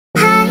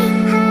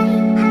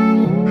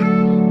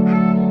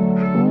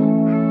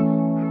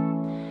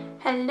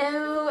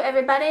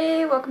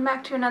everybody, welcome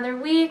back to another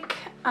week.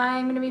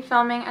 I'm going to be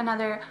filming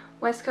another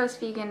West Coast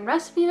vegan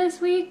recipe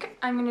this week.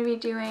 I'm going to be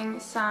doing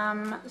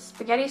some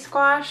spaghetti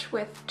squash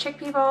with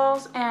chickpea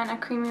balls and a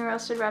creamy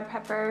roasted red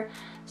pepper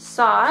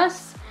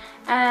sauce.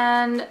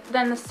 And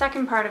then the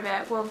second part of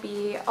it will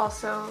be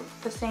also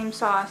the same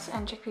sauce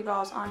and chickpea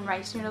balls on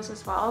rice noodles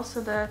as well.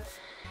 So the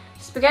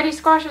spaghetti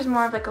squash is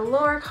more of like a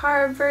lower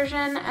carb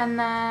version, and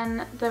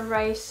then the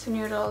rice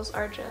noodles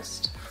are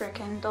just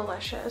freaking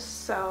delicious.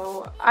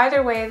 So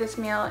either way, this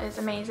meal is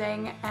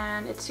amazing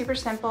and it's super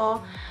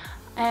simple.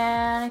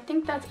 And I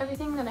think that's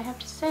everything that I have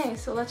to say,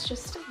 so let's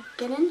just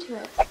get into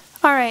it.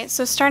 Alright,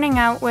 so starting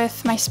out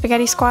with my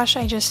spaghetti squash,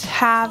 I just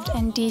halved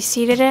and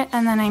de-seeded it,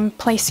 and then I'm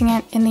placing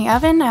it in the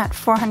oven at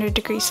 400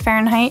 degrees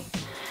Fahrenheit.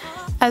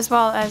 As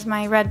well as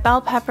my red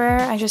bell pepper,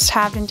 I just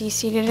halved and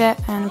de-seeded it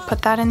and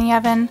put that in the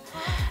oven.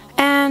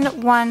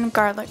 And one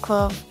garlic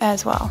clove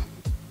as well.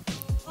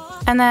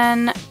 And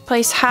then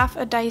place half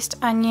a diced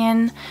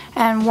onion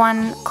and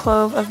 1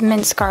 clove of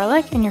minced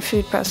garlic in your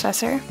food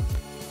processor.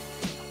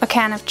 A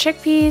can of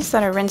chickpeas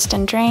that are rinsed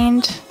and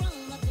drained,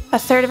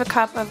 1/3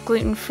 cup of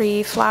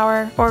gluten-free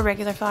flour or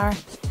regular flour,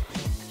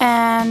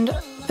 and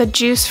the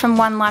juice from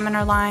 1 lemon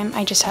or lime.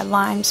 I just had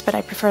limes, but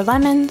I prefer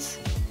lemons,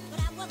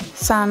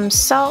 some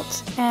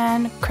salt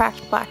and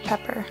cracked black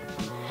pepper,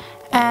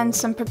 and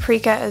some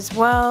paprika as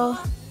well,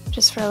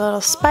 just for a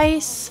little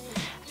spice,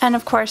 and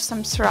of course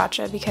some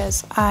sriracha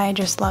because I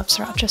just love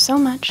sriracha so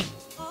much.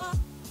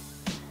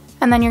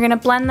 And then you're going to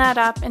blend that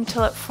up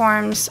until it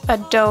forms a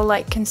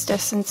dough-like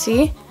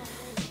consistency.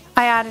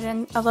 I added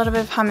in a little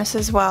bit of hummus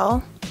as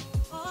well.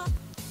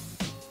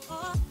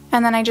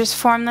 And then I just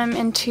formed them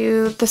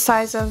into the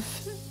size of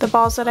the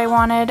balls that I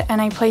wanted,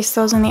 and I placed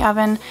those in the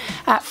oven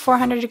at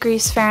 400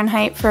 degrees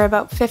Fahrenheit for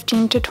about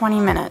 15 to 20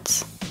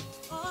 minutes.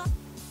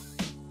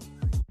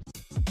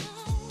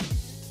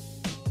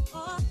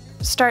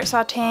 Start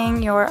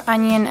sauteing your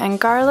onion and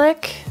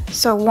garlic.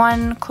 So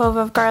 1 clove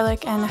of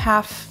garlic and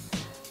half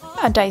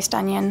a diced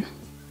onion.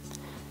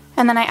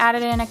 And then I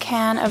added in a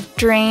can of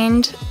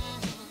drained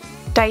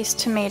diced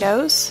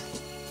tomatoes,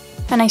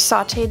 and I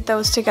sauteed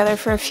those together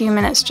for a few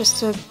minutes just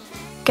to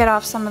get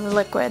off some of the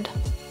liquid.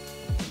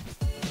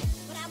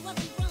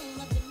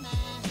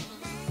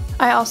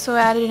 I also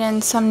added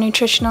in some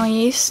nutritional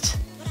yeast.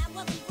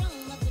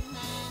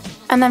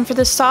 And then for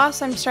the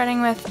sauce, I'm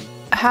starting with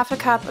 1/2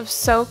 cup of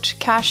soaked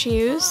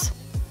cashews,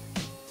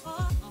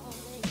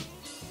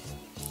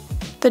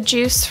 the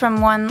juice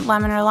from 1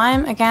 lemon or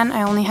lime. Again,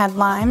 I only had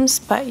limes,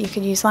 but you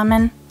could use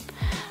lemon.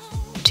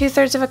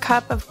 2/3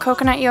 cup of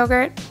coconut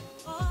yogurt,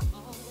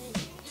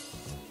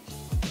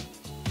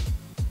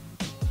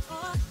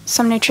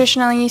 some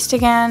nutritional yeast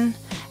again,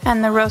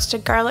 and the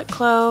roasted garlic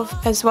clove,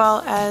 as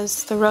well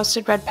as the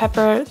roasted red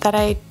pepper that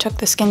I took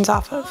the skins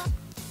off of.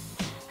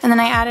 And then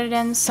I added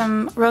in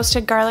some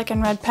roasted garlic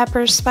and red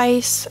pepper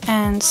spice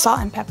and salt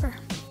and pepper.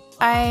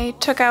 I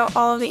took out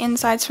all of the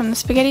insides from the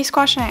spaghetti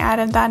squash and I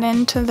added that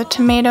into the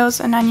tomatoes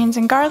and onions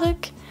and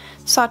garlic,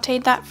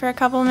 sauteed that for a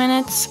couple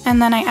minutes,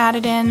 and then I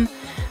added in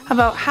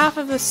about half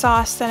of the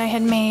sauce that I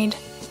had made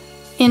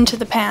into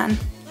the pan.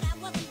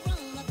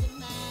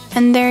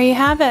 And there you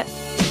have it.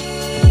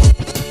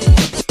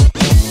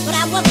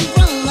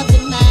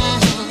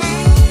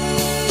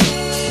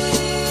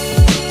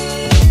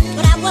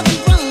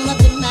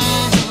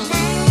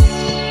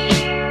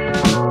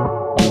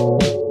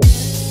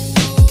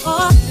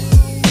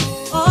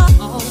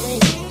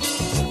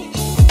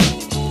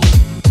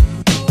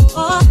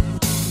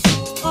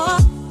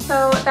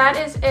 That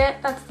is it.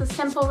 That's the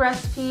simple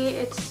recipe.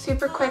 It's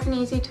super quick and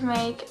easy to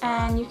make,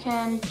 and you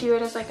can do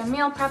it as like a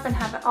meal prep and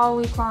have it all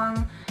week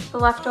long. The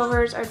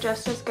leftovers are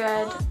just as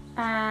good.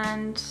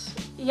 And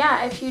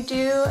yeah, if you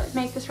do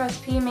make this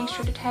recipe, make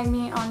sure to tag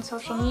me on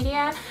social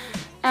media.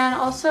 And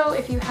also,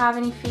 if you have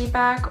any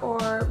feedback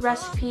or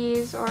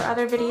recipes or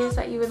other videos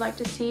that you would like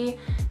to see,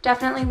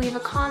 definitely leave a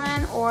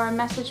comment or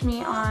message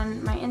me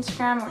on my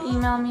Instagram or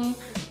email me.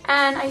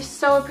 And I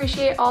so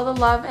appreciate all the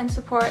love and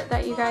support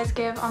that you guys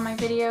give on my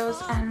videos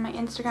and my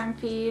Instagram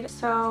feed.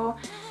 So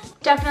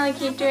definitely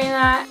keep doing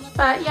that.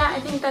 But yeah, I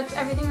think that's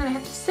everything that I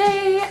have to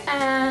say,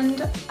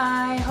 and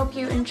I hope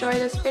you enjoy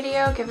this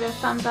video. Give it a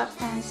thumbs up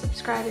and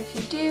subscribe if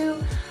you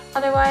do.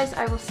 Otherwise,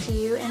 I will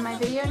see you in my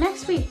video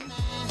next week.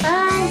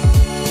 Bye!